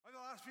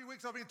few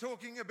weeks I've been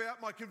talking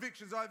about my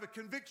convictions. I have a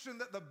conviction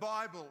that the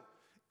Bible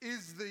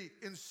is the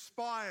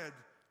inspired,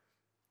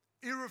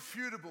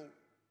 irrefutable,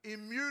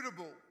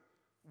 immutable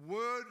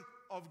Word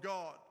of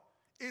God.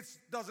 It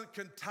doesn't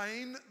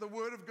contain the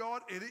Word of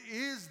God. It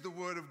is the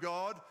Word of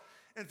God.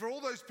 And for all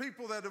those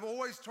people that have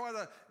always tried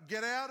to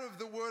get out of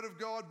the Word of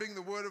God being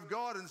the Word of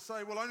God and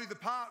say, well, only the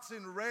parts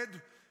in red,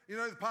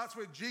 the parts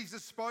where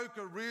Jesus spoke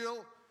are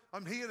real,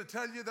 I'm here to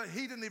tell you that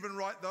he didn't even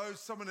write those.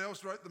 Someone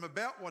else wrote them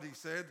about what he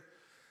said.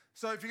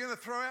 So if you're going to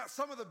throw out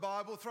some of the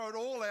Bible, throw it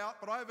all out.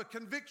 But I have a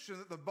conviction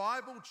that the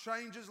Bible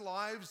changes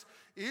lives,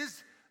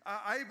 is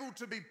able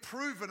to be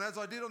proven, as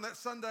I did on that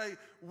Sunday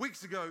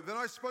weeks ago. Then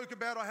I spoke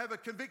about, I have a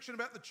conviction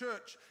about the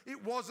church.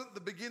 It wasn't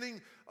the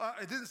beginning.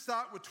 It didn't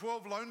start with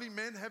 12 lonely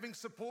men having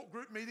support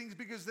group meetings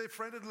because their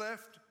friend had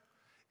left.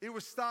 It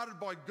was started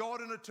by God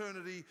in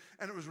eternity,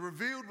 and it was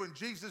revealed when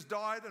Jesus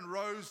died and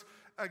rose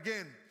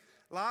again.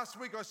 Last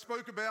week I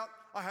spoke about,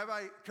 I have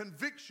a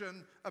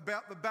conviction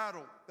about the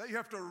battle, that you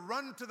have to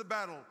run to the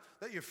battle,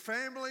 that your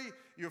family,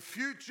 your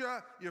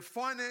future, your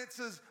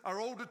finances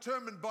are all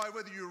determined by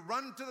whether you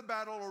run to the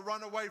battle or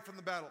run away from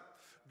the battle.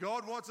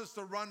 God wants us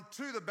to run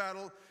to the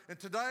battle, and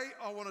today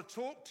I want to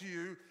talk to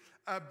you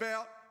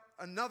about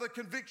another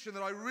conviction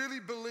that I really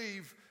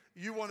believe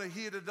you want to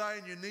hear today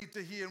and you need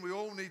to hear and we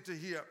all need to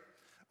hear.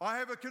 I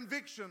have a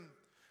conviction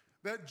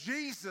that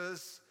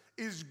Jesus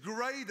is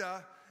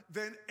greater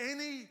than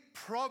any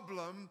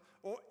problem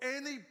or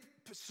any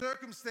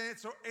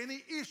circumstance or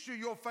any issue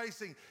you're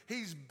facing.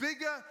 He's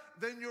bigger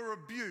than your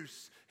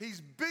abuse.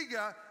 He's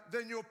bigger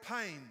than your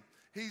pain.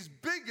 He's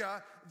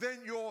bigger than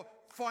your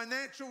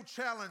financial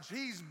challenge.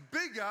 He's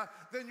bigger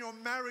than your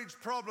marriage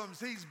problems.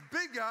 He's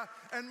bigger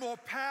and more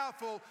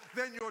powerful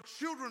than your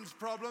children's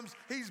problems.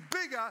 He's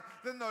bigger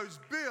than those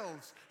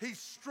bills. He's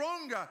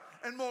stronger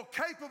and more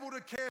capable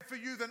to care for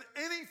you than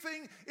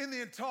anything in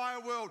the entire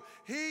world.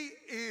 He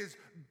is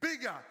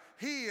bigger.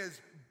 He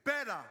is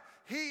better.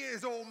 He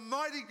is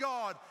Almighty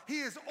God.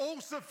 He is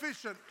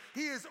all-sufficient.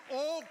 He is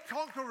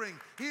all-conquering.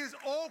 He is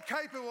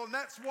all-capable. And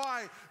that's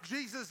why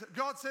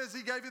God says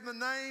he gave him the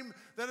name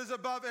that is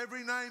above every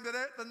name, that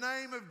at the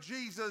name of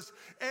Jesus,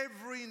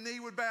 every knee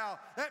would bow.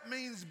 That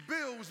means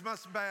bills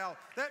must bow.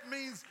 That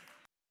means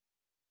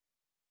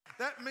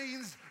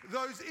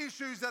those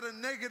issues that are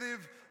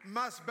negative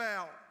must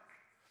bow.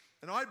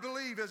 And I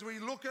believe as we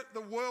look at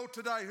the world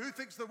today, who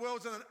thinks the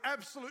world's in an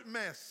absolute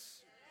mess?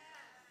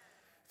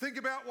 Think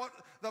about what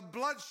the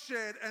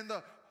bloodshed and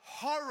the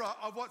horror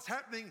of what's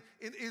happening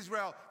in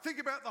Israel. Think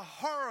about the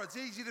horror. It's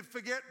easy to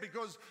forget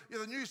because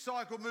the news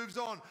cycle moves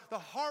on. The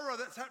horror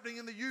that's happening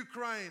in the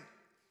Ukraine.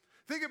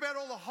 Think about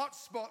all the hot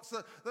spots,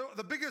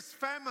 the biggest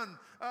famine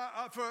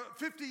for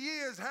 50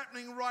 years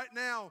happening right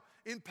now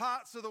in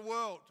parts of the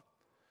world.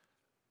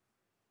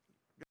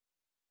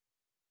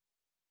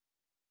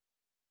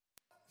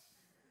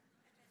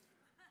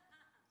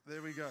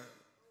 There we go.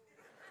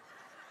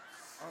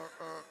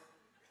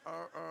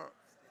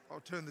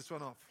 I'll turn this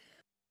one off.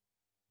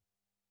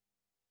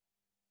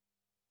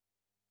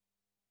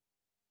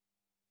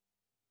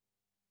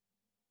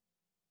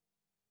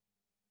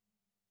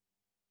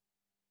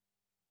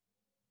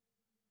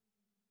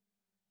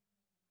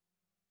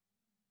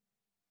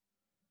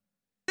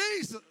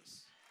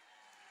 Jesus.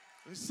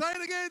 Let me say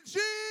it again.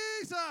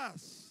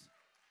 Jesus.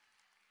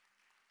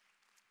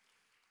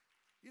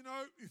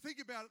 You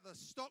think about it, the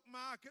stock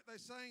market, they're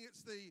saying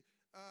it's the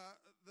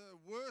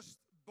worst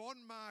bond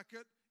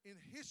market in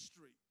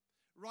history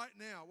right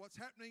now. What's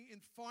happening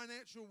in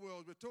financial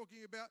world? We're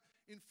talking about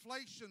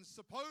inflation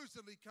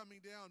supposedly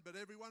coming down, but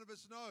every one of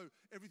us know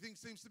everything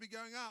seems to be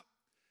going up.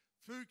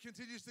 Food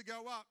continues to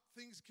go up.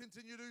 Things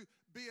continue to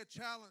be a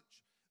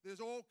challenge. There's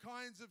all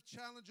kinds of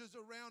challenges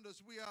around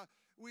us. We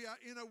are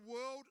in a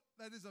world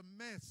that is a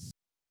mess.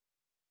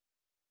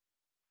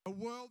 A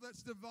world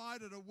that's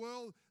divided, a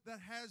world that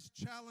has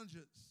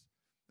challenges.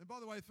 And by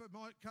the way, if it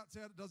might cuts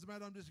out, it doesn't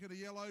matter. I'm just going to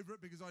yell over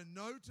it because I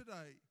know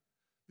today,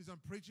 because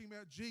I'm preaching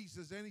about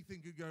Jesus,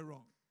 anything could go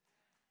wrong.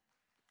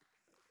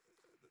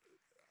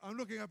 I'm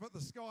looking up at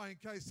the sky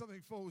in case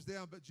something falls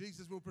down, but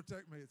Jesus will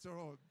protect me. It's all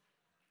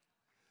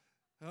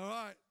right. All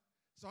right.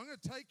 So I'm going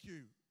to take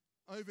you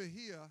over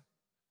here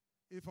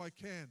if I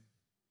can.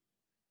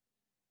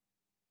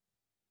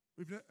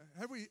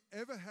 Have we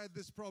ever had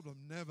this problem?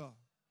 Never.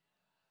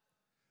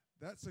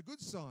 That's a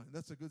good sign.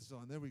 That's a good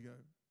sign. There we go.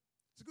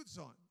 It's a good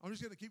sign. I'm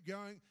just going to keep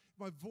going. If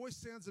my voice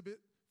sounds a bit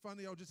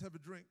funny, I'll just have a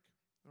drink.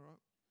 All right?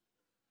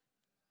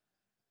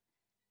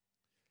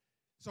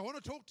 So I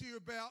want to talk to you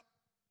about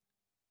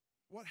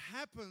what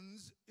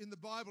happens in the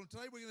Bible. And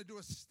today we're going to do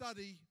a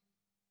study,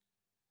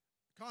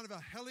 kind of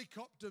a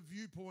helicopter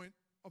viewpoint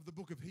of the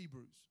book of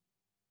Hebrews.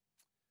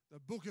 The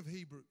book of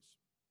Hebrews.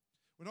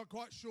 We're not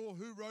quite sure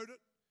who wrote it.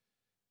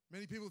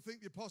 Many people think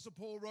the Apostle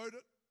Paul wrote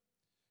it.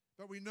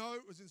 But we know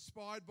it was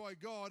inspired by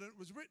God, and it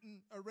was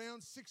written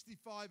around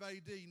 65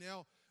 AD.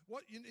 Now,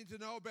 what you need to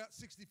know about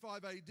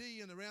 65 AD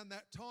and around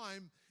that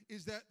time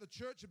is that the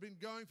church had been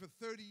going for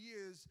 30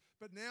 years,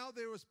 but now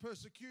there was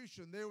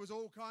persecution. There was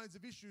all kinds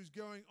of issues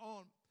going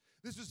on.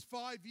 This was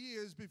 5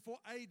 years before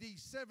AD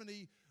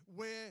 70,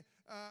 where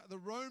the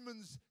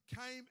Romans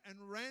came and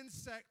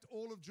ransacked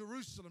all of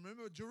Jerusalem.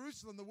 Remember,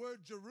 Jerusalem, the word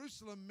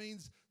Jerusalem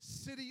means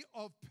city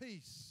of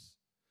peace.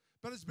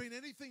 But it's been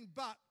anything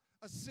but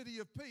a city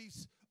of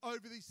peace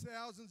over these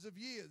thousands of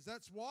years.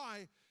 That's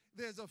why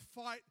there's a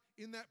fight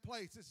in that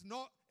place. It's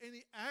not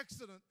any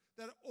accident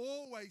that it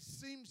always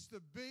seems to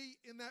be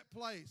in that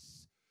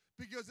place,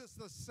 because it's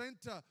the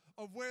center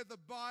of where the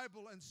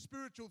Bible and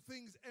spiritual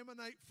things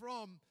emanate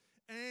from.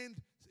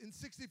 And in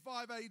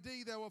 65 AD,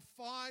 they were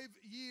 5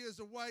 years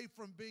away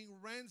from being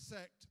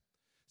ransacked.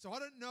 So I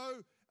don't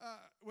know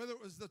whether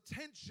it was the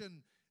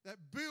tension that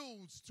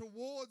builds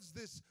towards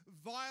this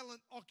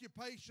violent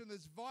occupation.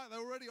 They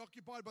were already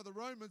occupied by the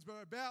Romans,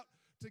 but about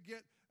to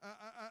get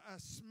a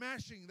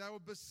smashing. They were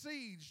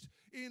besieged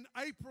in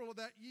April of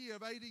that year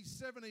of AD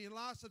 70 and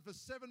lasted for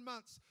 7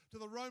 months till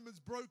the Romans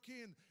broke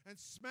in and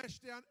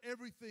smashed down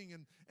everything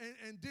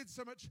and did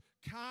so much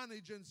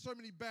carnage and so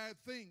many bad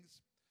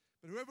things.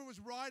 But whoever was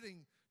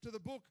writing to the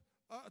book,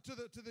 to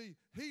the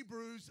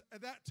Hebrews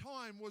at that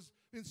time, was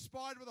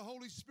inspired by the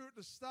Holy Spirit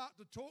to start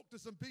to talk to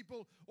some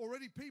people.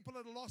 Already people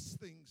had lost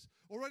things.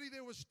 Already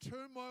there was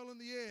turmoil in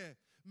the air.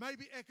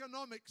 Maybe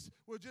economics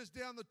were just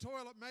down the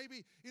toilet.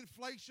 Maybe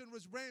inflation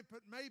was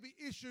rampant. Maybe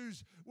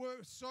issues were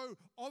so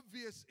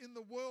obvious in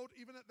the world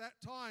even at that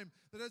time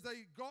that as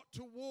they got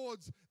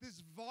towards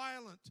this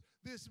violent,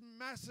 this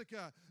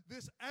massacre,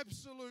 this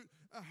absolute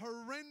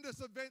horrendous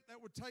event that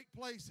would take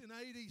place in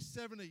AD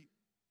 70,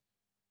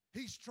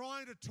 he's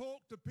trying to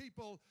talk to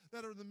people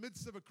that are in the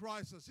midst of a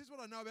crisis. Here's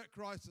what I know about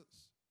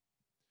crisis.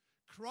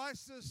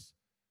 Crisis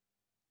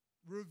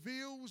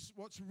reveals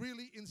what's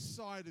really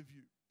inside of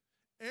you.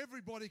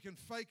 Everybody can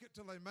fake it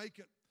till they make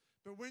it.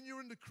 But when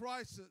you're in the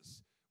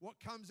crisis, what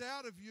comes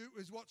out of you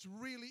is what's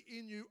really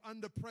in you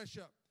under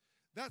pressure.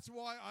 That's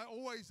why I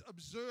always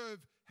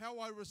observe how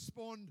I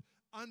respond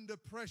under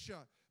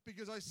pressure,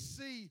 because I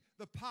see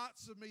the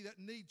parts of me that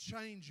need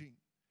changing.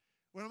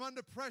 When I'm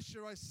under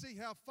pressure, I see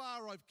how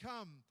far I've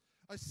come.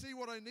 I see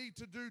what I need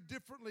to do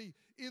differently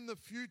in the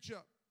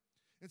future.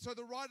 And so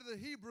the writer of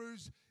the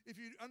Hebrews, if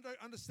you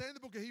understand the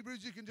book of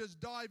Hebrews, you can just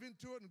dive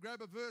into it and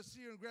grab a verse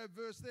here and grab a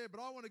verse there.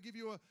 But I want to give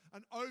you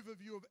an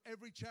overview of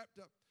every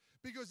chapter.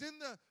 Because in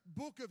the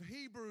book of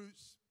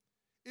Hebrews,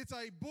 it's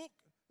a book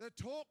that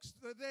talks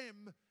to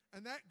them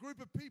and that group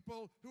of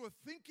people who are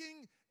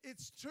thinking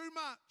it's too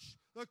much.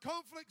 The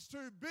conflict's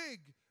too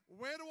big.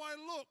 Where do I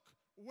look?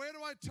 Where do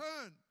I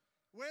turn?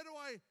 Where do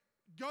I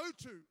go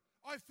to?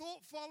 I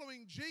thought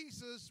following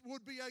Jesus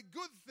would be a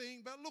good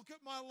thing, but look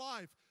at my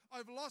life.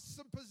 I've lost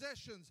some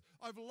possessions.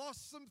 I've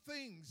lost some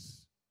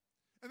things.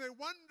 And they're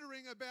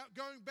wondering about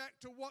going back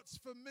to what's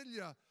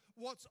familiar,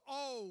 what's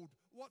old,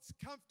 what's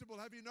comfortable.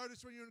 Have you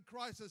noticed when you're in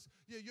crisis,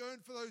 you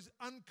yearn for those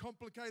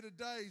uncomplicated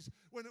days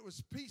when it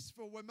was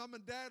peaceful, when mum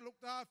and dad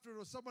looked after it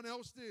or someone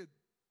else did?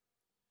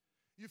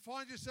 You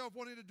find yourself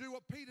wanting to do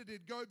what Peter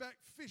did, go back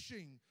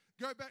fishing,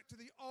 go back to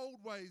the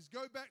old ways,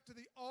 go back to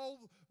the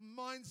old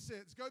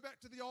mindsets, go back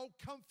to the old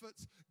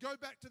comforts, go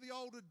back to the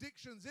old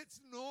addictions. It's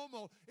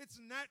normal, it's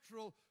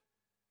natural.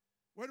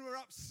 When we're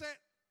upset,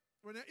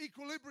 when our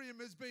equilibrium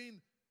has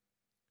been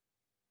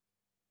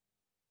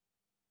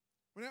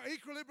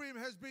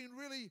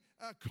really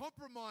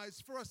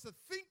compromised, for us to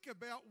think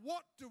about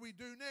what do we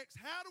do next?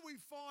 How do we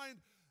find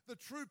the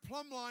true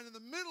plumb line in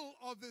the middle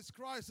of this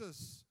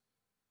crisis?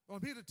 Well,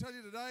 I'm here to tell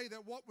you today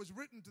that what was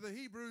written to the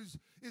Hebrews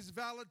is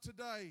valid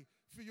today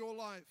for your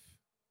life.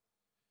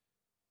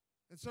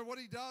 And so what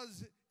he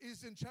does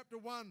is in chapter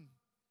 1,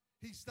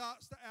 he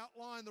starts to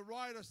outline, the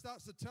writer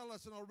starts to tell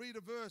us, and I'll read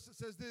a verse that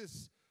says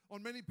this: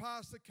 on many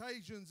past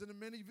occasions and in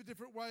many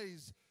different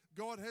ways,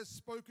 God has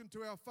spoken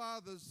to our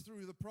fathers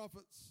through the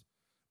prophets.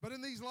 But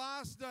in these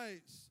last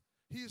days,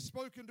 he has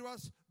spoken to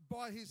us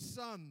by his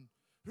Son,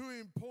 who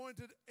he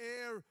appointed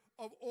heir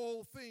of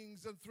all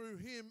things, and through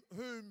him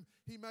whom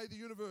he made the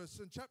universe.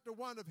 And chapter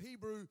 1 of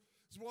Hebrews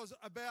was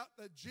about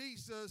that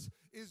Jesus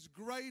is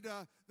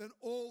greater than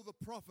all the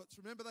prophets.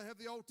 Remember, they have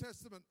the Old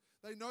Testament.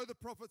 They know the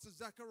prophets of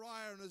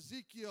Zechariah and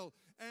Ezekiel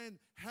and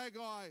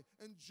Haggai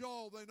and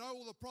Joel. They know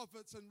all the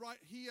prophets. And right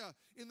here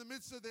in the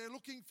midst of, they're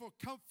looking for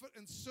comfort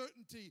and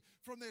certainty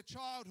from their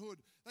childhood,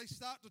 they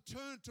start to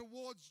turn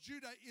towards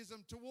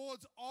Judaism,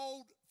 towards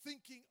old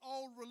thinking,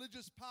 old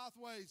religious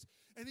pathways.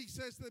 And he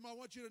says to them, I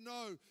want you to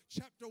know,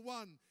 chapter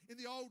 1, in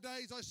the old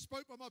days I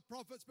spoke by my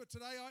prophets, but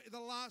today in the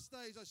last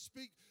days I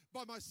speak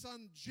by my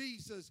Son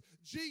Jesus.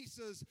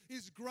 Jesus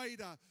is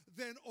greater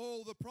than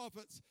all the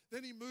prophets.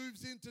 Then he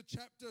moves into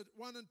chapter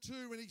 1 and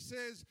 2 and he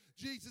says,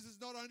 Jesus is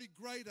not only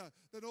greater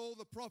than all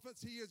the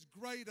prophets, he is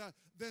greater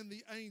than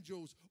the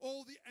angels,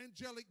 all the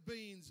angelic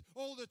beings,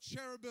 all the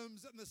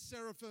cherubims and the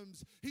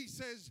seraphims. He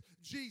says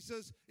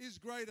Jesus is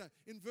greater.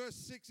 In verse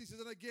 6 he says,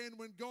 and again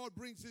when God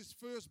brings his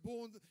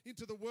firstborn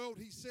into the world,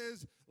 he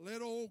says,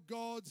 let all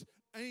God's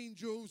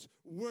angels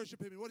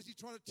worship him. And what is he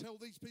trying to tell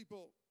these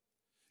people?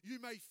 You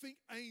may think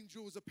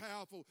angels are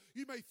powerful.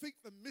 You may think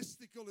the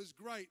mystical is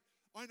great.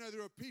 I know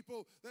there are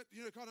people that,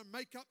 kind of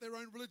make up their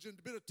own religion.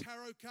 A bit of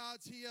tarot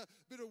cards here,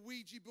 a bit of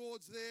Ouija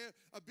boards there,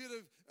 a bit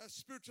of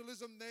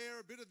spiritualism there,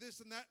 a bit of this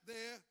and that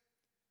there.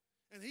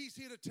 And he's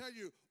here to tell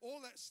you all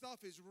that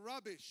stuff is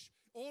rubbish.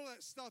 All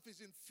that stuff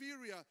is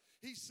inferior.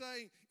 He's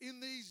saying in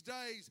these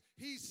days,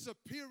 he's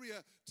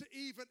superior to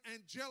even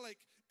angelic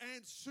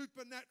and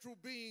supernatural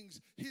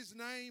beings. His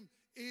name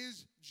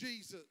is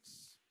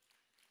Jesus.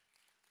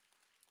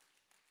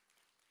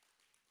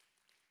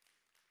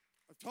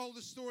 I've told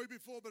this story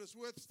before, but it's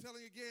worth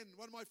telling again.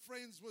 One of my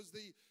friends was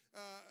the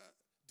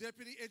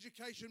Deputy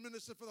Education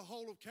Minister for the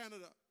whole of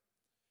Canada.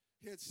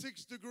 He had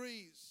 6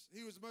 degrees.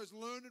 He was the most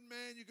learned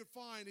man you could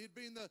find. He'd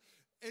been the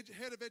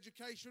head of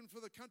education for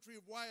the country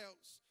of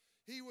Wales.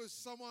 He was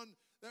someone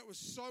that was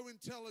so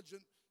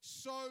intelligent,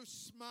 so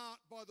smart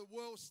by the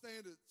world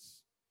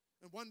standards.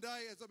 And one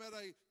day, as I'm at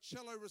a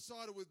cello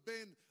recital with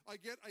Ben, I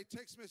get a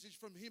text message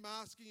from him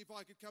asking if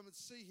I could come and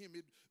see him.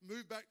 He'd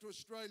moved back to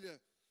Australia.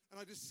 And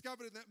I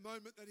discovered in that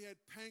moment that he had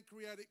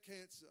pancreatic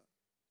cancer.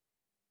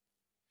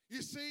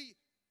 You see,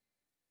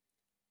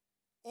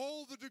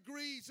 all the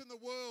degrees in the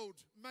world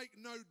make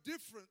no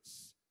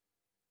difference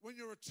when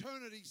your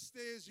eternity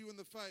stares you in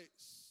the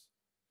face.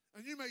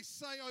 And you may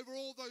say over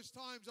all those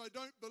times, I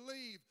don't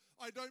believe.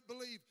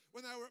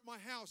 When they were at my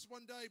house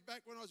one day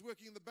back when I was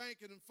working in the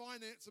bank and in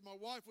finance and my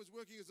wife was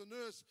working as a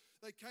nurse,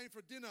 they came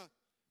for dinner.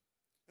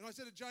 And I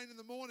said to Jane in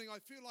the morning, I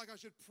feel like I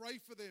should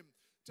pray for them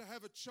to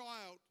have a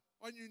child.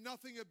 I knew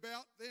nothing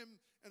about them,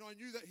 and I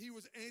knew that he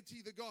was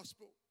anti the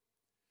gospel.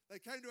 They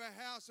came to our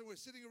house, and we're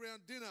sitting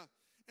around dinner,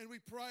 and we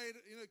prayed,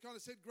 kind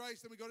of said grace,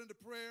 then we got into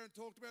prayer and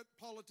talked about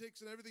politics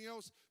and everything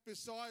else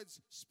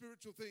besides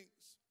spiritual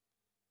things.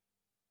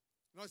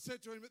 And I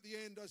said to him at the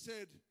end, I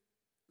said,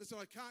 listen,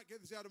 I can't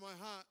get this out of my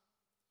heart,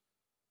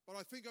 but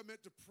I think I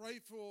meant to pray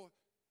for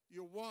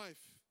your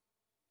wife.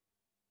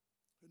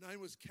 Her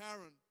name was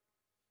Karen.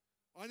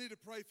 I need to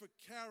pray for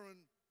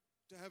Karen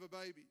to have a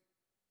baby.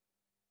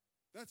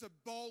 That's a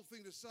bold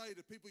thing to say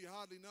to people you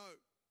hardly know.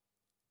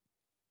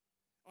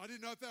 I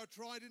didn't know if they were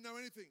trying, I didn't know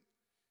anything.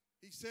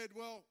 He said,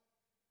 well,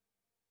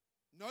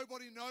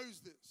 nobody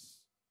knows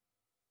this,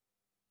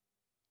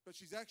 but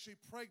she's actually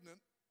pregnant,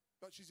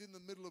 but she's in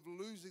the middle of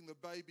losing the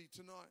baby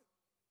tonight.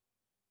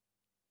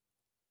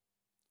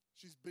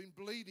 She's been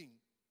bleeding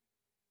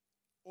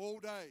all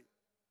day. I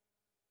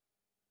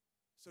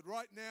said,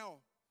 right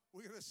now,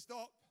 we're going to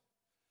stop.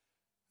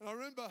 And I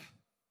remember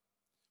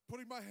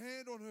putting my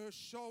hand on her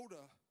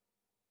shoulder.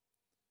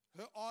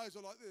 Her eyes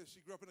are like this.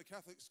 She grew up in a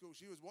Catholic school.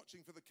 She was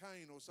watching for the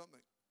cane or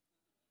something.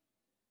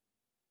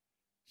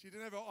 She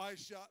didn't have her eyes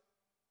shut.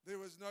 There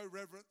was no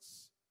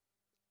reverence.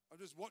 I'm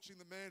just watching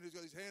the man who's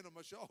got his hand on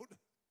my shoulder.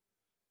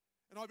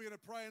 And I began to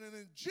pray, and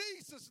in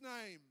Jesus'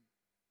 name,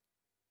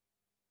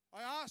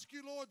 I ask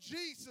you, Lord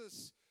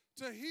Jesus,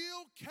 to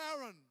heal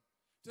Karen,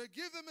 to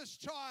give them this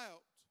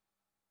child.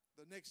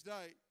 The next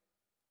day,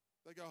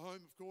 they go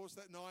home, of course,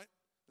 that night.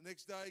 The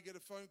next day, get a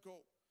phone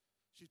call.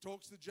 She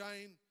talks to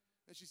Jane,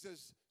 and she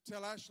says,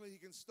 tell Ashley he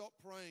can stop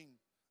praying.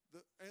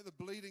 The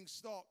bleeding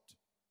stopped.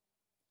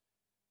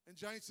 And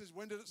Jane says,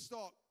 when did it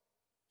stop?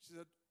 She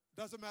said,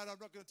 doesn't matter, I'm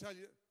not going to tell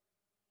you.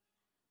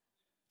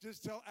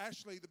 Just tell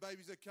Ashley the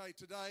baby's okay.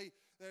 Today,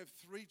 they have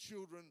 3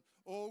 children,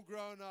 all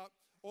grown up,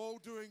 all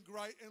doing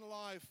great in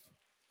life.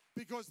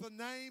 Because the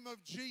name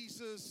of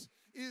Jesus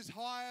is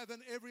higher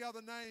than every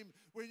other name.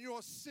 When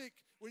you're sick,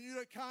 when you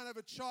can't have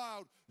a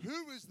child,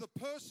 who is the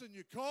person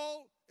you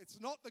call? It's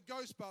not the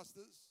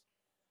Ghostbusters.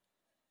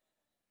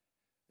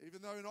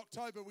 Even though in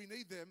October we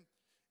need them.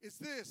 It's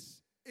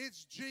this.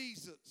 It's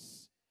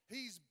Jesus.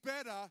 He's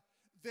better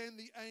than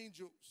the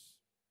angels.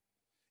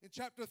 In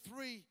chapter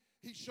 3,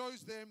 he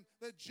shows them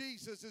that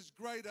Jesus is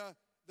greater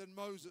than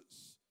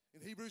Moses.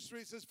 In Hebrews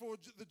 3, it says, for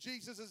the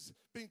Jesus has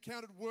been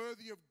counted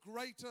worthy of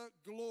greater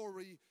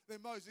glory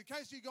than Moses. In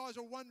case you guys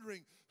are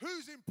wondering,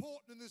 who's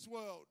important in this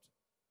world?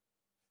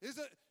 Is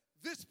it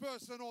this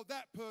person or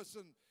that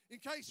person? In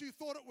case you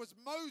thought it was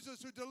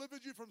Moses who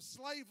delivered you from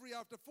slavery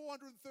after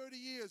 430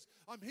 years,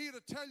 I'm here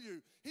to tell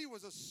you, he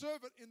was a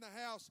servant in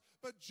the house.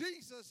 But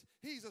Jesus,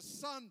 he's a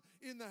son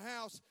in the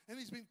house, and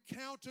he's been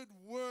counted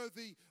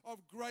worthy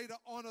of greater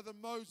honor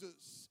than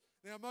Moses.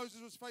 Now,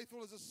 Moses was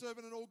faithful as a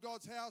servant in all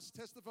God's house,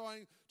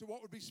 testifying to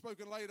what would be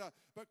spoken later.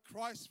 But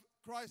Christ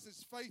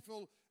is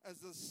faithful as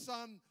the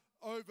son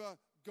over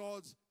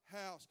God's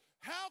house.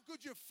 How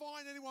could you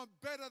find anyone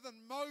better than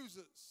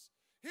Moses?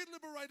 He'd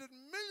liberated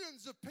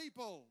millions of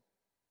people.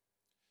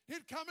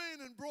 He'd come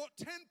in and brought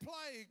 10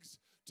 plagues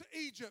to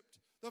Egypt.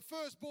 The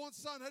firstborn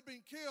son had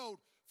been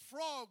killed.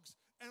 Frogs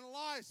and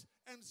lice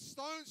and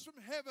stones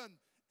from heaven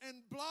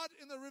and blood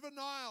in the river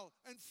Nile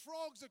and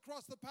frogs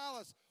across the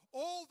palace.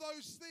 All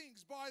those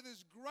things by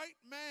this great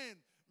man.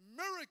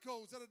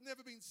 Miracles that had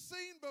never been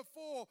seen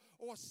before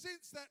or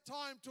since that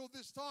time till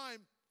this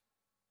time.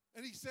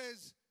 And he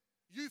says,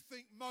 you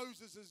think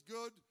Moses is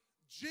good?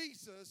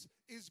 Jesus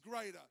is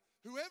greater.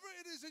 Whoever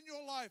it is in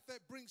your life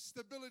that brings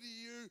stability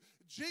to you,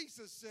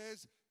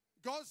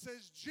 God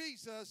says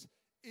Jesus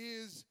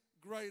is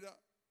greater.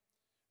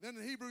 Then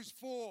in Hebrews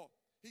 4,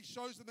 he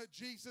shows them that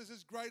Jesus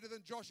is greater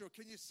than Joshua.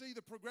 Can you see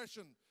the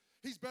progression?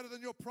 He's better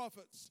than your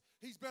prophets.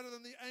 He's better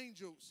than the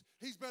angels.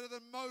 He's better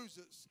than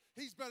Moses.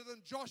 He's better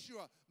than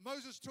Joshua.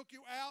 Moses took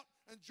you out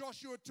and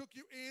Joshua took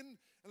you in.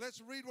 And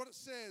let's read what it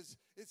says.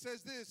 It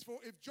says this, for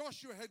if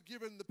Joshua had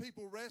given the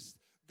people rest,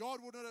 God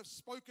would not have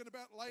spoken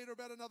about later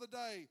about another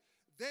day.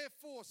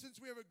 Therefore, since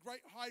we have a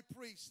great high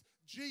priest,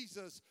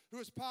 Jesus, who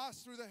has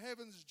passed through the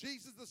heavens,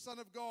 Jesus the Son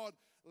of God,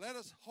 let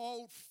us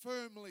hold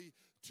firmly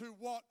to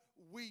what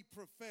we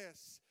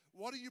profess.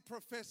 What are you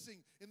professing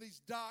in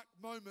these dark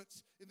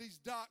moments, in these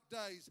dark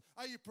days?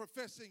 Are you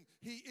professing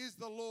He is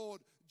the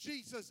Lord?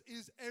 Jesus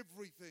is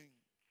everything.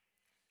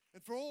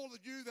 And for all of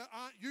you that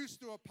aren't used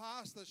to a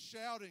pastor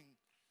shouting,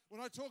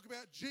 when I talk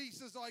about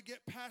Jesus, I get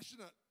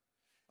passionate.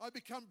 I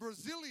become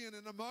Brazilian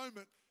in a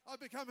moment. I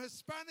become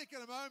Hispanic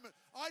in a moment.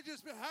 I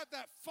just have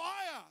that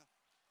fire.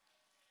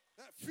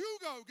 That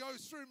fuego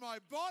goes through my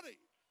body.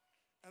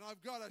 And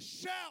I've got to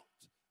shout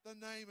the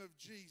name of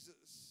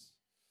Jesus.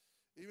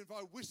 Even if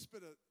I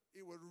whispered it,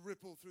 it would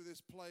ripple through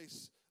this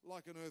place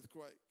like an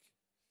earthquake.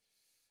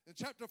 In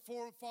chapter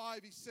 4 and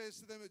 5, he says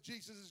to them that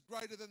Jesus is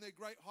greater than their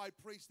great high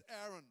priest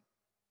Aaron.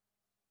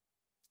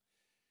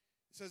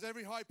 It says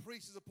every high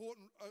priest is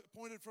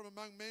appointed from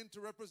among men to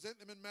represent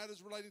them in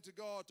matters relating to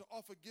God, to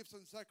offer gifts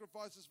and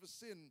sacrifices for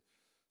sin.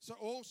 So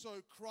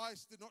also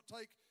Christ did not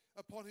take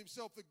upon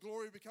himself the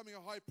glory of becoming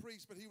a high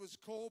priest, but he was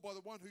called by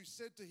the one who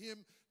said to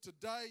him,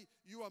 today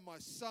you are my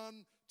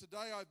son,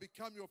 today I've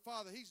become your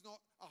father. He's not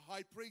a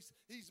high priest.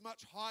 He's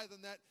much higher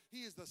than that. He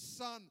is the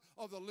Son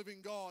of the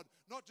living God,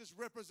 not just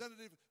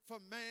representative for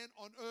man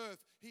on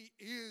earth. He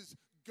is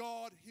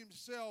God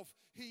himself.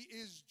 He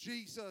is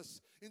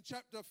Jesus. In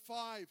chapter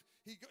 5,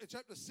 in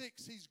chapter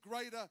 6, he's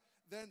greater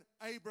than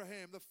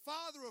Abraham, the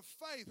father of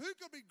faith. Who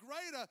could be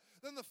greater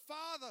than the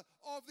father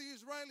of the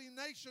Israeli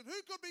nation?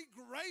 Who could be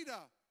greater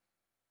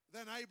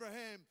than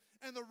Abraham?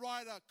 And the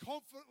writer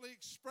confidently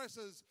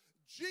expresses,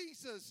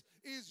 Jesus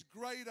is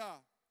greater.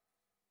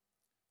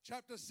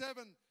 Chapter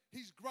 7,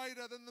 he's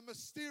greater than the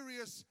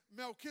mysterious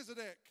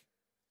Melchizedek,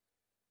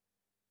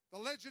 the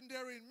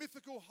legendary and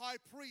mythical high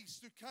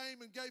priest who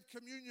came and gave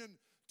communion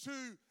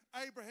to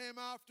Abraham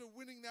after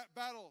winning that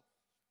battle.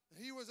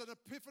 He was an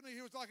epiphany.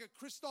 He was like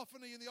a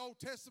Christophany in the Old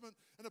Testament,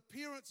 an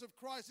appearance of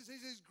Christ. He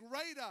says he's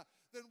greater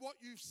than what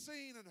you've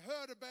seen and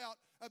heard about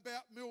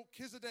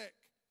Melchizedek.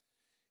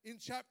 In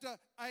chapter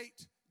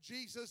 8,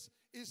 Jesus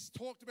is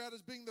talked about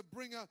as being the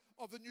bringer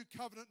of the new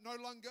covenant, no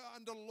longer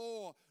under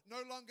law, no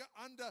longer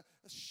under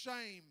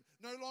shame,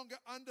 no longer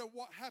under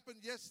what happened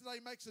yesterday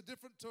makes a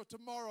difference to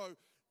tomorrow.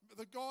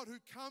 The God who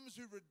comes,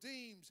 who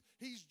redeems.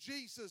 He's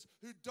Jesus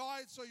who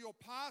died so your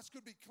past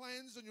could be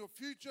cleansed and your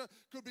future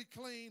could be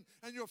clean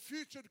and your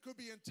future could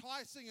be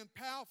enticing and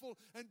powerful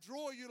and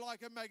draw you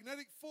like a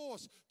magnetic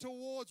force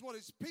towards what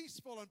is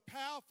peaceful and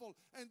powerful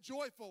and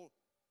joyful.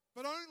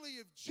 But only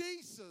if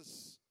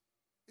Jesus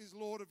is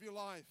Lord of your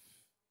life.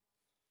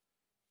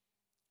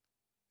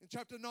 In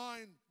chapter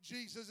 9,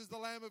 Jesus is the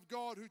Lamb of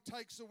God who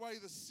takes away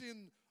the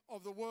sin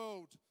of the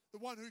world, the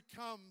one who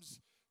comes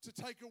to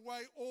take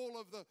away all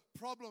of the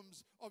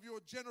problems of your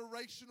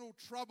generational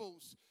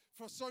troubles.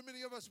 For so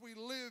many of us, we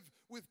live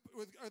with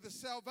the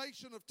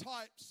salvation of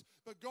types,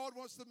 but God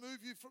wants to move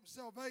you from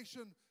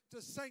salvation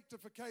to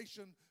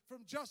sanctification, from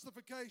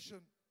justification.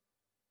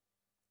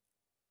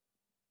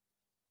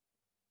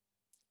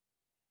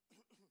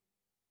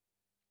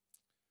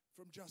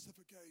 From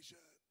justification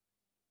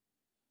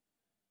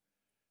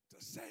to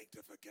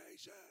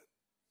sanctification.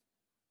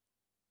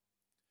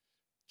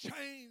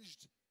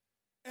 Changed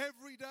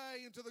every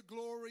day into the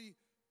glory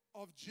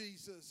of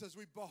Jesus as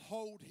we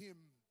behold him.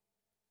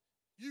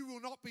 You will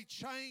not be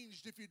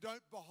changed if you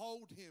don't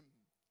behold him.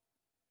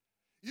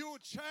 You will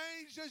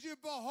change as you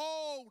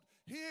behold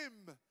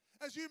him,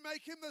 as you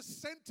make him the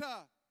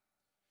center.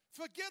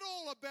 Forget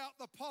all about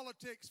the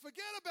politics.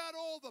 Forget about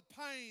all the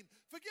pain.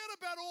 Forget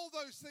about all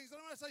those things.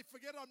 And when I say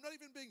forget, I'm not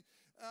even being,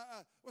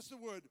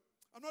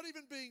 I'm not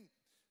even being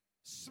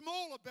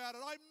small about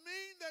it. I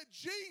mean that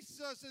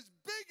Jesus is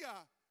bigger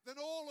than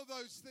all of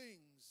those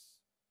things.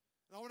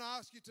 And I want to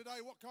ask you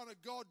today, what kind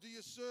of God do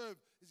you serve?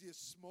 Is he a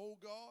small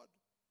God?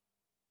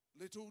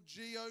 Little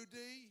G-O-D?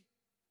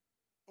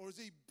 Or is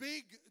he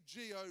big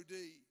G-O-D?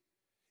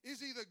 Is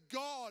he the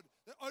God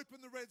that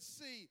opened the Red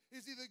Sea?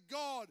 Is he the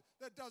God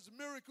that does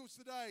miracles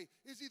today?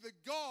 Is he the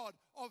God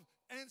of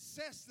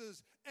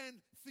ancestors and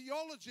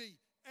theology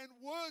and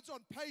words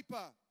on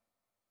paper?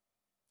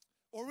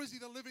 Or is he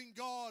the living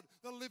God,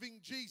 the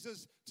living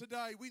Jesus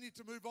today? We need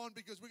to move on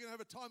because we're going to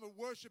have a time of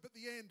worship at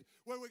the end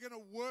where we're going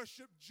to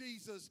worship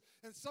Jesus.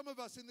 And some of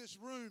us in this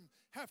room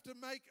have to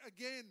make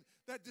again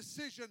that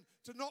decision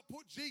to not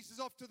put Jesus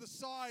off to the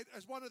side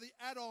as one of the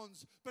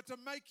add-ons, but to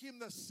make him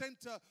the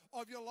center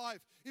of your life.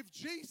 If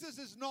Jesus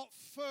is not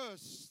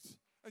first,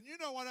 and you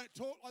know I don't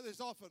talk like this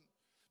often,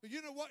 but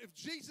you know what? If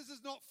Jesus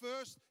is not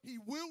first, he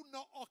will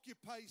not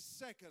occupy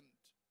second.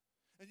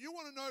 And you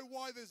want to know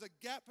why there's a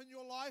gap in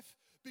your life?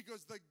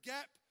 Because the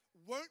gap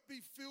won't be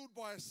filled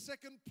by a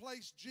second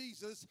place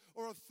Jesus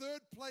or a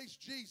third place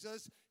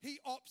Jesus. He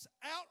opts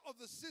out of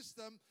the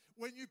system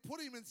when you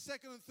put him in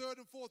second and third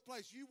and fourth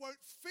place. You won't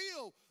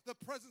feel the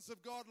presence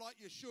of God like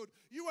you should.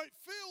 You won't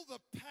feel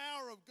the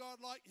power of God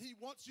like he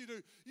wants you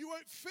to. You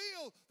won't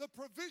feel the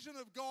provision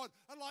of God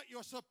like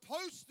you're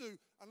supposed to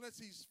unless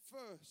he's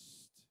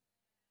first.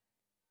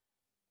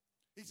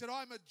 He said,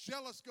 I'm a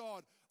jealous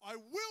God. I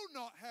will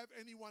not have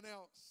anyone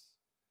else.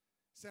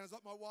 Sounds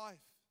like my wife.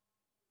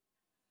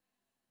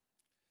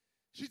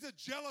 She's a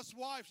jealous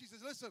wife. She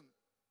says, listen,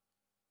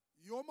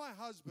 you're my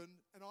husband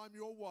and I'm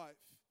your wife.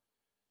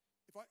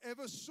 If I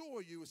ever saw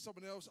you with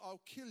someone else,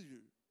 I'll kill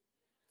you.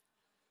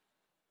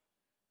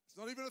 It's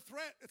not even a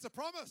threat. It's a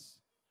promise.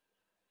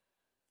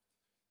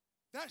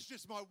 That's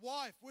just my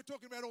wife. We're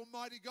talking about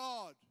Almighty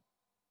God.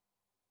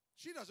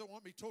 She doesn't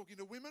want me talking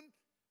to women.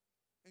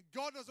 And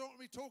God doesn't want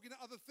me talking to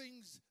other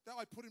things that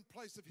I put in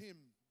place of him.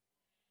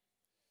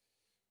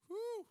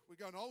 Whew, we're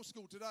going old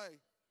school today.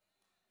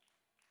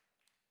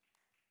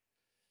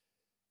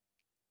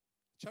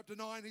 Chapter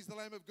 9, he's the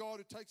Lamb of God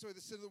who takes away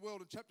the sin of the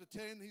world. In chapter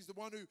 10, he's the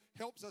one who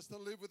helps us to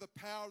live with the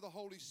power of the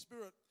Holy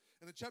Spirit.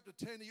 And in chapter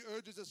 10, he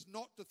urges us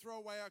not to throw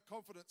away our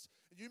confidence.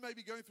 And you may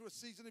be going through a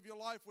season of your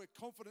life where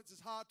confidence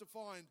is hard to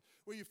find,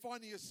 where you're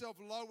finding yourself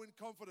low in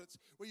confidence,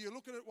 where you're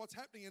looking at what's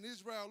happening in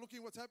Israel, looking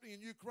at what's happening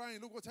in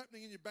Ukraine, look what's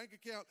happening in your bank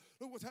account,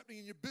 look what's happening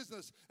in your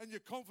business, and your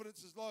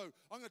confidence is low.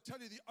 I'm going to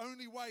tell you the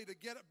only way to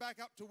get it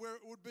back up to where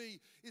it would be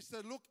is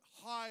to look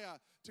higher,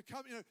 to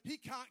come, he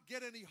can't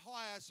get any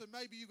higher, so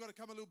maybe you've got to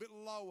come a little bit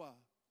lower.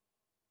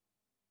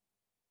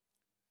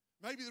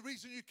 Maybe the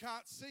reason you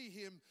can't see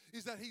him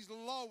is that he's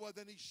lower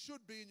than he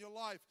should be in your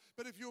life.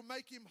 But if you'll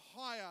make him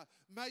higher,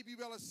 maybe you'll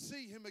be able to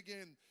see him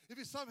again.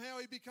 If somehow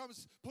he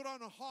becomes put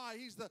on a high,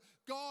 he's the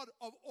God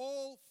of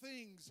all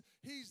things.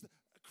 He's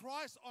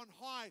Christ on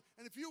high.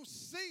 And if you'll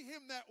see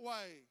him that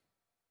way,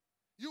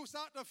 you'll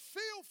start to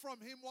feel from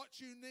him what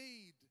you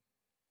need.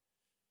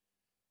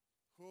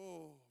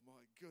 Oh,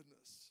 my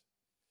goodness.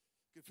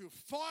 I can feel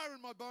fire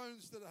in my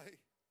bones today.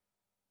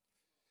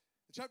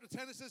 Chapter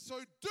 10, it says, so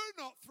do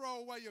not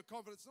throw away your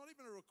confidence. Not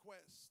even a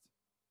request.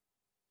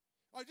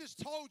 I just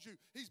told you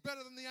he's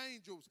better than the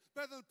angels,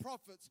 better than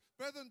prophets,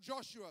 better than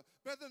Joshua,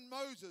 better than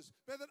Moses,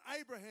 better than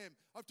Abraham.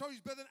 I've told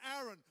you he's better than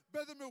Aaron,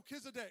 better than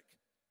Melchizedek.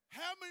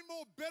 How many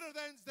more better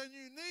thans than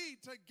you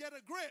need to get a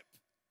grip?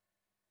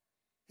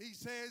 He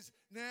says,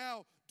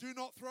 now do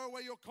not throw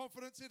away your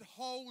confidence. It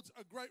holds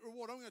a great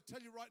reward. I'm going to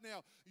tell you right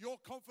now, your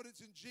confidence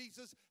in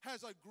Jesus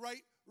has a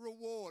great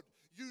reward.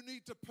 You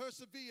need to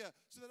persevere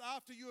so that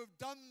after you have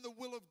done the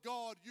will of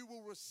God, you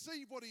will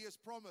receive what he has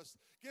promised.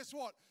 Guess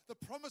what? The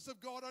promise of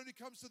God only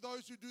comes to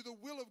those who do the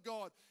will of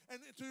God.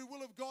 And to do the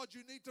will of God,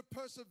 you need to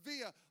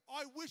persevere.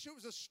 I wish it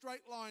was a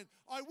straight line.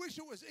 I wish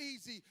it was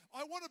easy.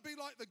 I want to be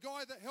like the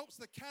guy that helps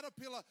the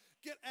caterpillar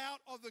get out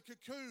of the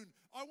cocoon.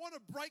 I want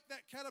to break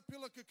that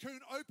caterpillar cocoon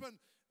open.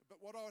 But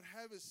what I would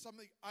have is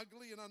something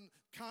ugly and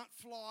can't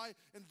fly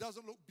and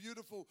doesn't look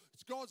beautiful.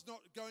 God's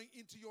not going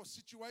into your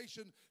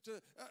situation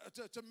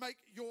to make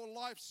your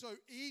life so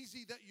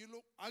easy that you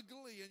look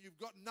ugly and you've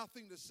got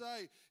nothing to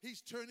say.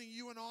 He's turning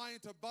you and I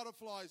into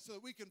butterflies so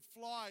that we can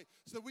fly,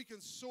 so that we can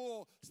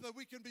soar, so that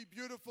we can be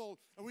beautiful.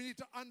 And we need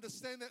to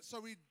understand that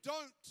so we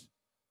don't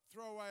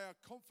throw away our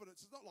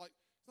confidence. It's not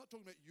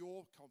talking about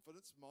your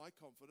confidence, my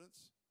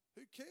confidence.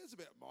 Who cares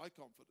about my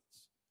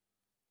confidence?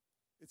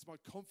 It's my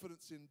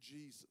confidence in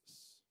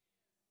Jesus.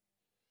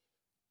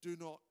 Do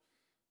not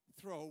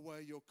throw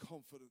away your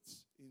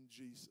confidence in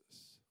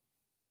Jesus.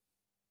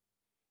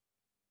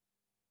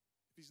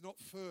 If he's not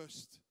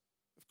first,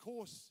 of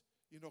course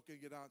you're not going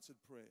to get answered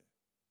prayer.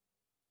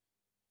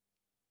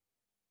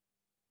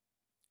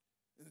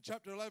 In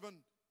chapter 11,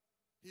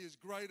 he is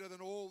greater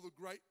than all the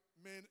great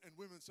men and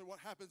women. So what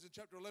happens in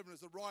chapter 11 is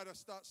the writer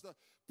starts to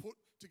put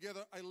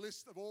together a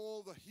list of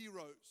all the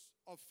heroes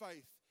of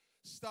faith,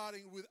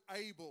 starting with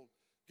Abel,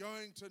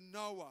 going to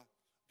Noah,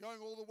 going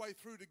all the way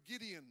through to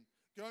Gideon,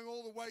 going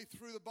all the way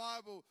through the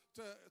Bible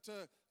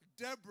to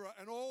Deborah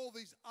and all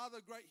these other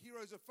great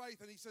heroes of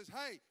faith. And he says,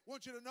 hey, I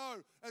want you to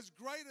know, as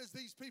great as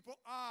these people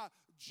are,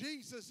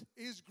 Jesus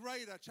is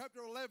greater.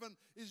 Chapter 11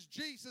 is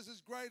Jesus is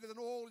greater than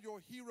all your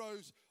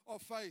heroes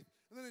of faith.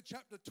 And then in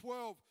chapter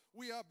 12,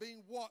 we are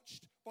being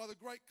watched by the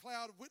great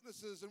cloud of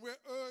witnesses, and we're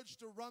urged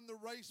to run the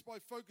race by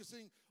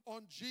focusing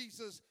on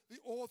Jesus, the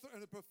author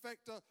and the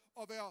perfecter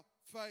of our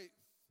faith.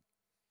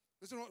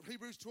 Listen to what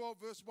Hebrews 12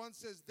 verse 1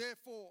 says.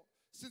 Therefore,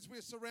 since we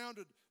are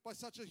surrounded by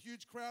such a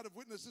huge crowd of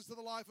witnesses to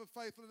the life of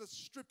faith, let us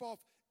strip off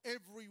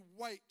every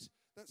weight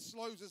that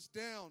slows us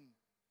down,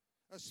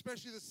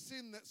 especially the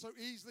sin that so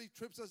easily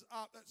trips us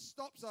up, that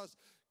stops us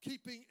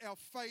keeping our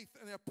faith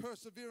and our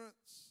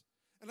perseverance.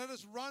 And let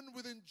us run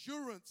with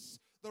endurance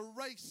the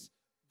race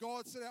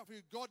God set out for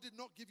you. God did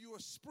not give you a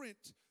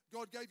sprint.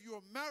 God gave you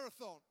a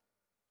marathon.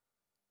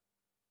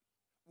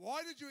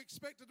 Why did you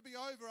expect it to be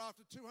over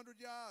after 200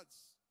 yards?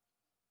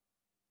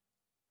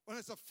 When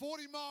it's a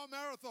 40-mile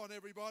marathon,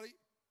 everybody.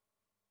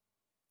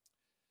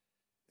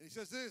 And he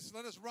says this,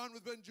 let us run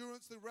with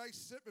endurance the race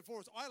set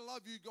before us. I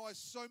love you guys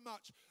so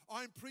much.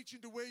 I'm preaching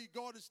to where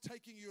God is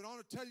taking you. And I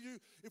want to tell you,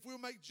 if we'll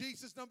make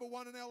Jesus number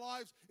one in our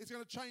lives, it's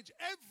going to change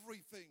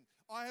everything.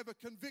 I have a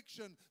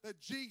conviction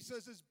that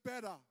Jesus is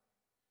better.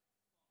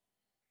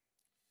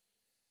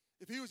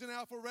 If he was in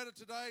Alpharetta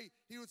today,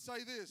 he would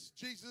say this: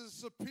 Jesus is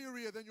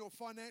superior than your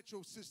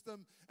financial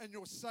system and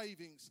your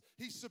savings.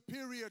 He's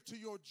superior to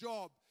your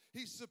job.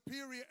 He's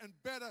superior and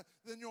better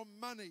than your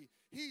money.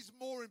 He's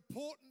more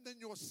important than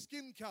your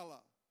skin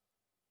color.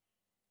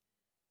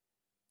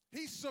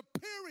 He's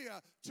superior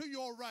to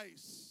your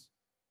race.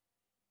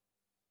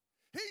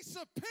 He's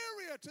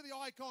superior to the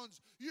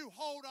icons you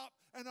hold up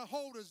and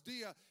hold as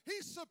dear.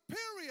 He's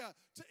superior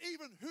to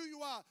even who you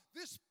are.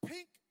 This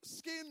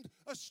pink-skinned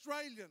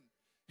Australian,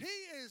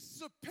 he is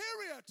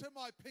superior to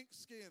my pink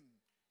skin.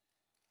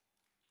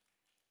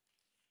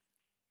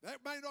 That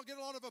may not get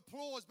a lot of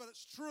applause, but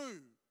it's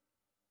true.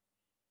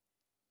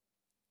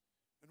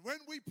 And when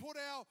we put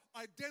our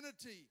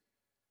identity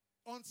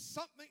on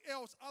something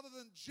else other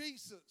than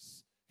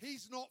Jesus,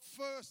 he's not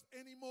first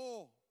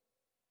anymore.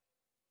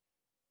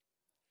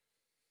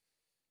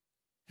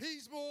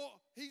 He's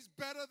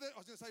better than, I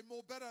was going to say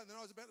more better, and then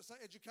I was about to say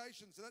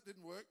education, so that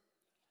didn't work.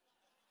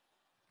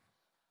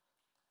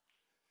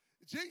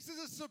 Jesus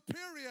is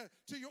superior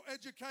to your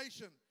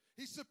education.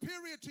 He's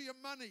superior to your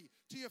money,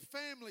 to your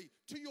family,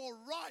 to your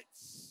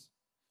rights,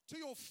 to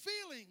your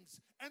feelings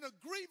and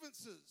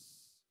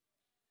grievances.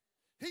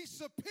 He's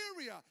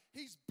superior.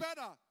 He's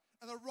better.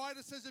 And the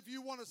writer says if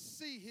you want to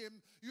see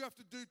him, you have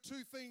to do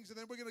two things. And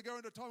then we're going to go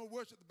into a time of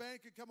worship. The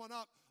band can come on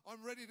up.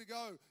 I'm ready to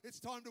go. It's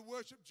time to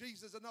worship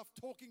Jesus. Enough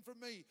talking from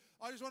me.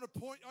 I just want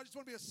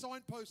to be a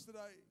signpost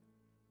today.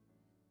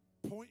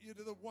 Point you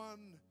to the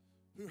one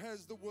who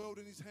has the world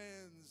in his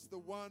hands, the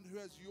one who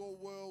has your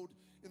world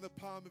in the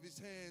palm of his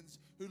hands,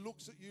 who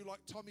looks at you like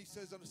Tommy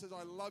says and says,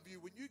 I love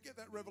you. When you get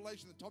that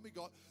revelation that Tommy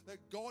got, that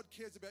God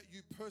cares about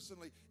you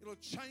personally, it'll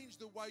change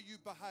the way you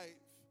behave.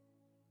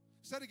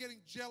 Instead of getting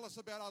jealous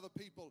about other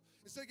people,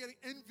 instead of getting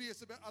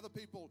envious about other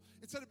people,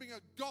 instead of being a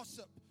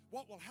gossip,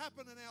 what will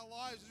happen in our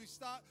lives as we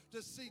start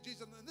to see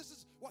Jesus, and this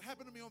is what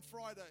happened to me on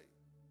Friday.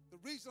 The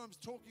reason I'm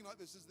talking like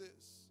this is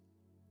this.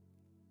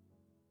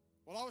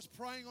 Well, I was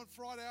praying on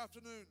Friday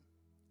afternoon,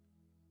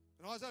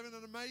 and I was having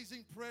an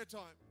amazing prayer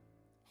time.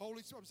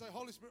 I'm saying,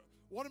 Holy Spirit,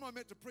 what am I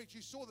meant to preach?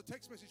 You saw the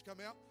text message come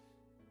out,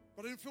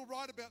 but I didn't feel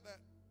right about that.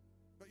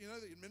 But you know,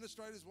 the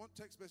administrators want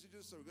text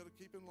messages, so we've got to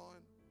keep in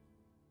line.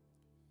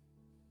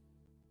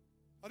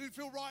 I didn't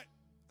feel right,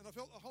 and I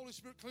felt the Holy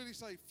Spirit clearly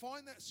say,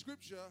 find that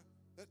scripture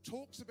that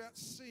talks about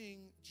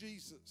seeing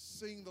Jesus,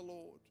 seeing the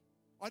Lord.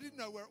 I didn't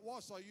know where it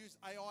was, so I used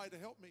AI to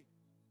help me.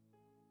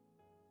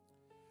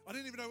 I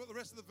didn't even know what the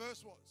rest of the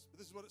verse was, but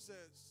this is what it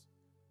says.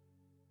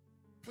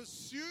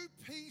 Pursue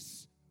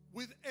peace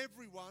with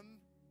everyone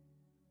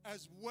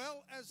as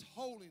well as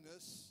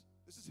holiness.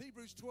 This is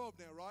Hebrews 12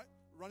 now, right?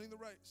 Running the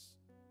race.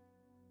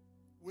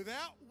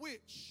 Without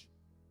which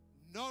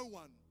no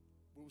one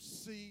will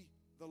see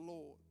the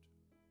Lord.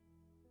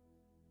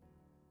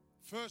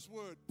 First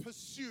word,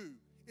 pursue.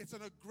 It's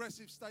an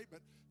aggressive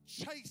statement.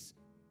 Chase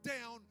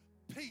down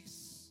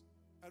peace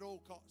at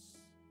all costs.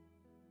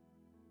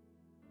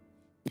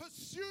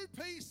 Pursue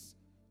peace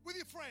with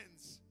your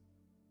friends.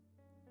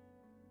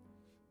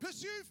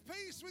 Pursue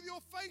peace with your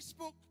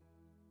Facebook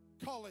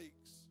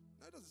colleagues.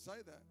 No, it doesn't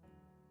say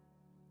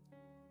that.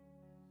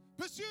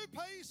 Pursue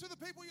peace with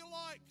the people you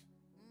like.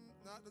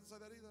 No, it doesn't say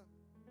that either.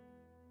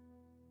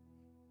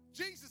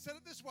 Jesus said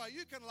it this way: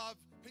 you can love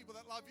people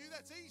that love you.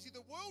 That's easy.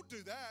 The world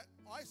do that.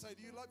 I say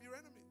to you, love your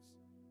enemies.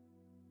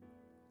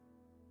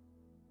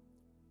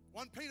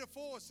 1 Peter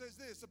 4 says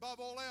this: above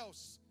all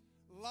else,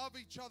 love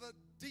each other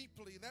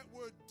deeply. And that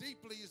word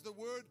deeply is the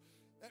word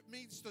that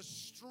means to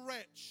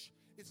stretch.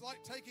 It's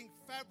like taking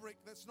fabric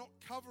that's not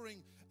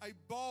covering a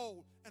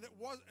bowl, and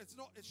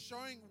it's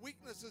showing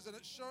weaknesses, and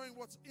it's showing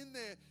what's in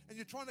there, and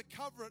you're trying to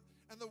cover it.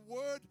 And the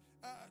word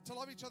to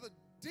love each other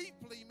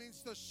deeply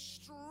means to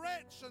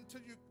stretch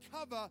until you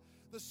cover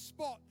the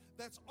spot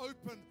that's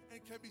open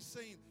and can be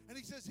seen. And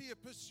he says here,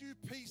 pursue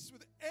peace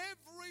with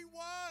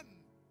everyone.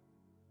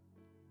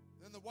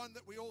 And the one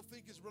that we all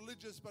think is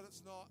religious, but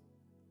it's not.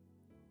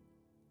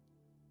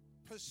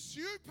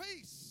 Pursue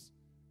peace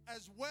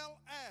as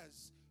well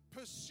as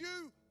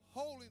pursue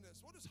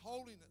holiness. What is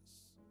holiness?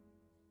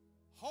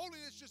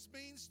 Holiness just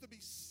means to be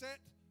set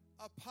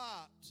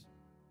apart.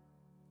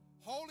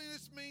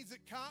 Holiness means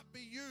it can't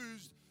be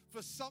used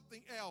for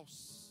something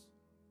else.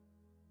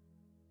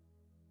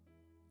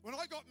 When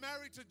I got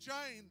married to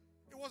Jane,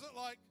 it wasn't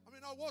like,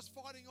 I was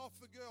fighting off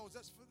the girls.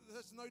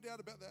 There's no doubt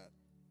about that.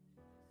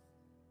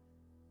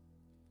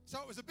 So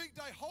it was a big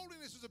day.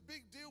 Holiness was a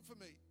big deal for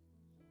me.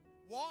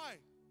 Why?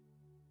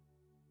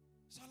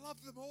 Because I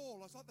love them all.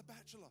 I was like The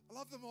Bachelor. I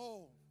love them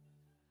all.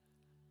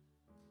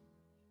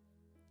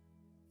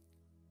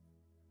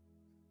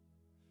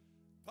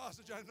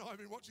 Pastor Jane and I have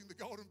been watching The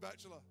Golden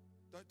Bachelor.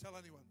 Don't tell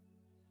anyone.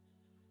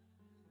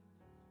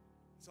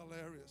 It's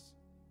hilarious.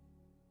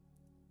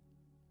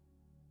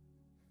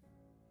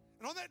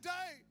 And on that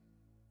day,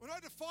 When I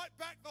had to fight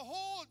back the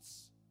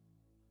hordes.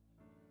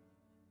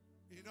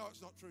 You know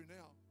it's not true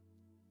now.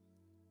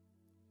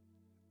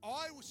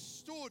 I was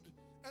stood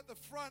at the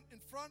front, in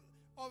front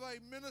of a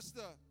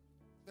minister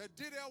that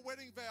did our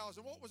wedding vows.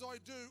 And what was I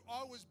do?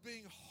 I was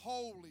being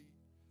holy.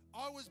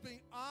 I was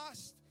being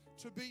asked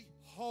to be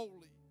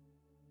holy.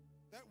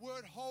 That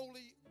word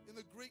holy in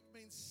the Greek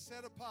means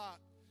set apart.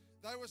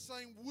 They were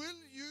saying, will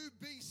you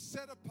be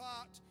set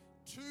apart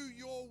to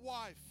your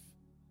wife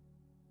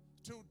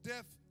till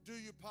death do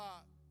you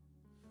part?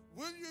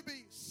 Will you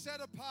be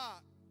set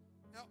apart?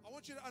 Now, I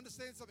want you to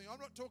understand something. I'm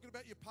not talking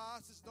about your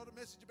past. It's not a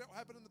message about what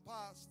happened in the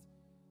past.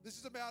 This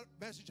is about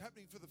a message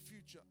happening for the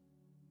future.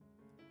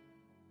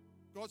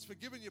 God's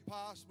forgiven your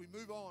past. We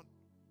move on.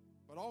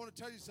 But I want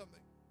to tell you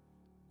something.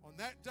 On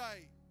that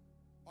day,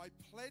 I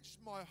pledged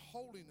my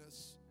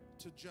holiness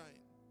to Jane.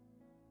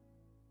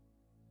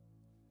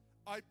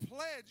 I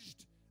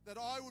pledged that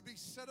I would be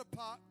set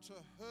apart to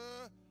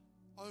her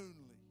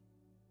only.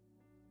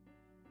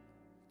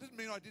 Didn't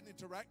mean I didn't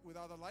interact with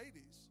other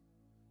ladies.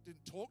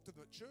 Didn't talk to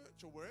them at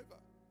church or wherever.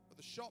 At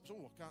the shops.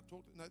 Oh, I can't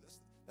talk to them. No,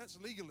 that's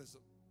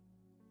legalism.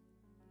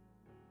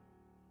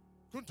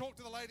 Couldn't talk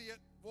to the lady at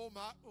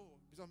Walmart. Oh,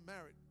 because I'm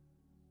married.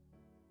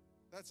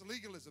 That's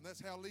legalism.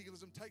 That's how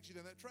legalism takes you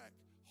down that track.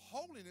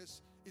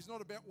 Holiness is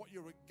not about what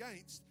you're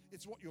against.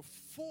 It's what you're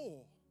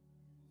for.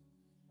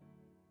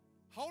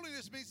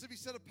 Holiness means to be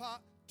set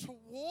apart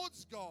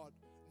towards God,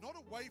 not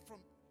away from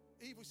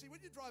evil. See, when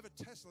you drive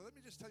a Tesla, let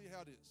me just tell you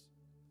how it is.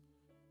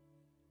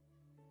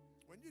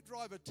 When you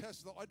drive a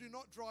Tesla, I do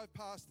not drive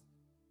past,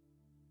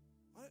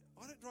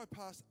 I don't drive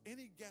past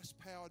any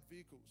gas-powered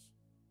vehicles.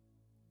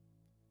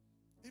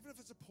 Even if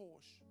it's a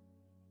Porsche.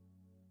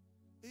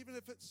 Even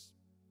if it's,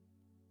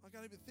 I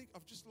can't even think,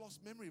 I've just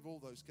lost memory of all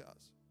those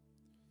cars.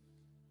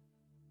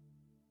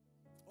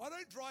 I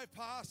don't drive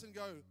past and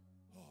go,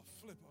 oh,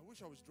 flip, I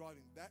wish I was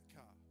driving that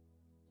car.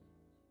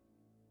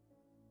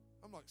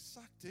 I'm like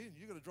sucked in.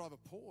 You've got to drive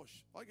a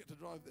Porsche. I get to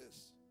drive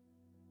this.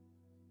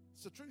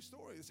 It's a true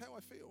story. It's how I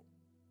feel.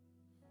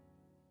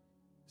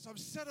 So I'm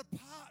set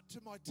apart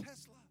to my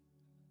Tesla.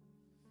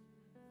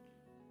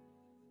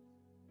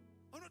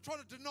 I'm not trying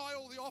to deny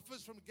all the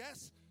offers from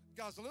gas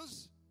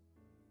guzzlers,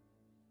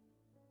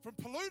 from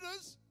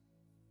polluters.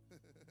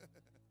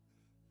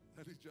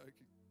 Only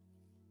joking.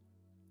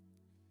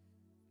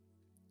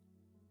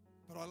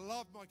 But I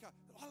love my car.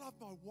 I love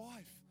my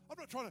wife. I'm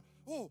not trying to,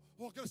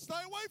 I've got to stay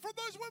away from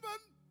those women.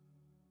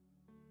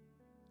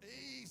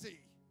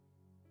 Easy.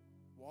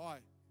 Why?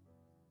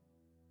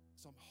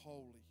 Because I'm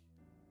holy.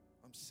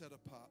 I'm set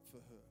apart for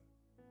her.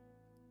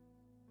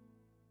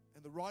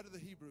 And the writer of the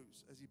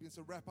Hebrews, as he begins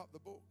to wrap up the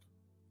book,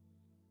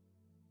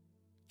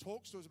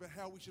 talks to us about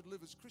how we should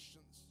live as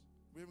Christians.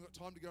 We haven't got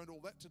time to go into all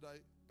that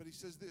today, but he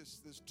says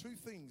this, there's two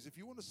things. If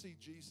you want to see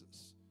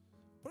Jesus,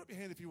 put up your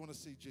hand if you want to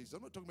see Jesus.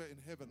 I'm not talking about in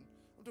heaven.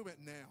 I'm talking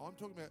about now. I'm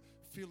talking about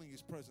feeling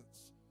his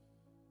presence.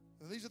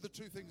 And these are the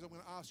two things I'm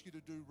going to ask you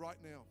to do right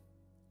now.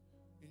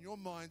 In your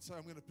mind, say,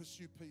 I'm going to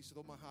pursue peace with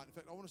all my heart. In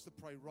fact, I want us to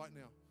pray right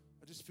now.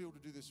 I just feel to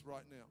do this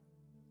right now.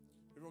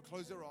 Everyone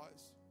close their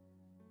eyes.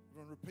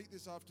 Everyone repeat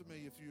this after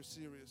me if you're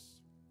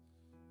serious.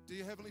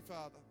 Dear Heavenly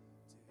Father,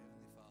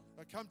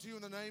 I come to you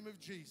in the name of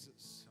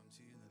Jesus. Come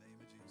to you in the name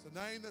of Jesus. The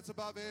name that's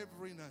above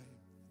every name.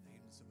 The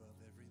name that's above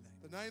every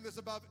name. The name that's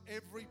above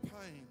every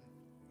pain.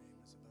 The name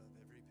that's above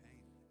every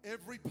pain.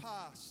 Every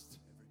past.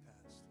 Every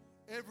past.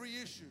 Every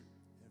issue.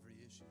 Every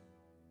issue.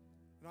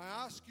 And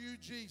I ask you,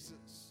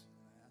 Jesus,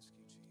 And I ask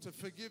you, Jesus, to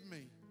forgive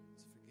me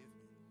to forgive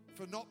me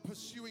for not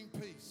pursuing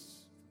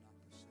peace for not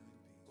pursuing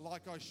peace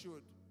like I should. like I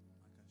should.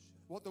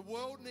 What the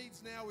world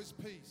needs now is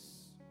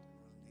peace. What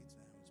the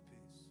world needs now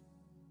is peace.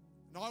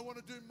 And I want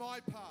to do my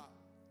part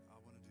I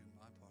want to do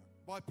my part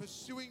by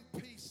pursuing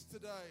peace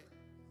today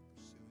by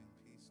pursuing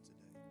peace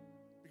today.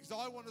 because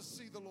I want to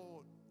see the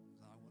Lord.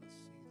 Because I want to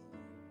see the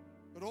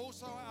Lord. But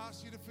also I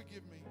ask you to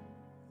forgive me Also, I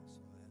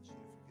ask you to forgive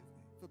me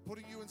for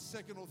putting you in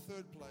second or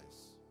third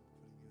place. for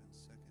putting you in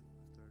second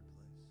or third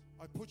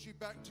place. I put you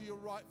back to your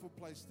rightful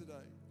place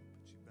today.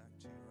 Put you back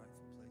to your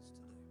rightful place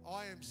today.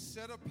 I am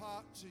set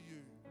apart to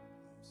you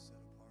I am set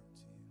apart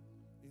to you.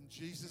 in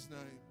Jesus'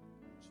 name.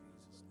 In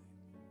Jesus'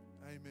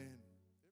 name. Amen.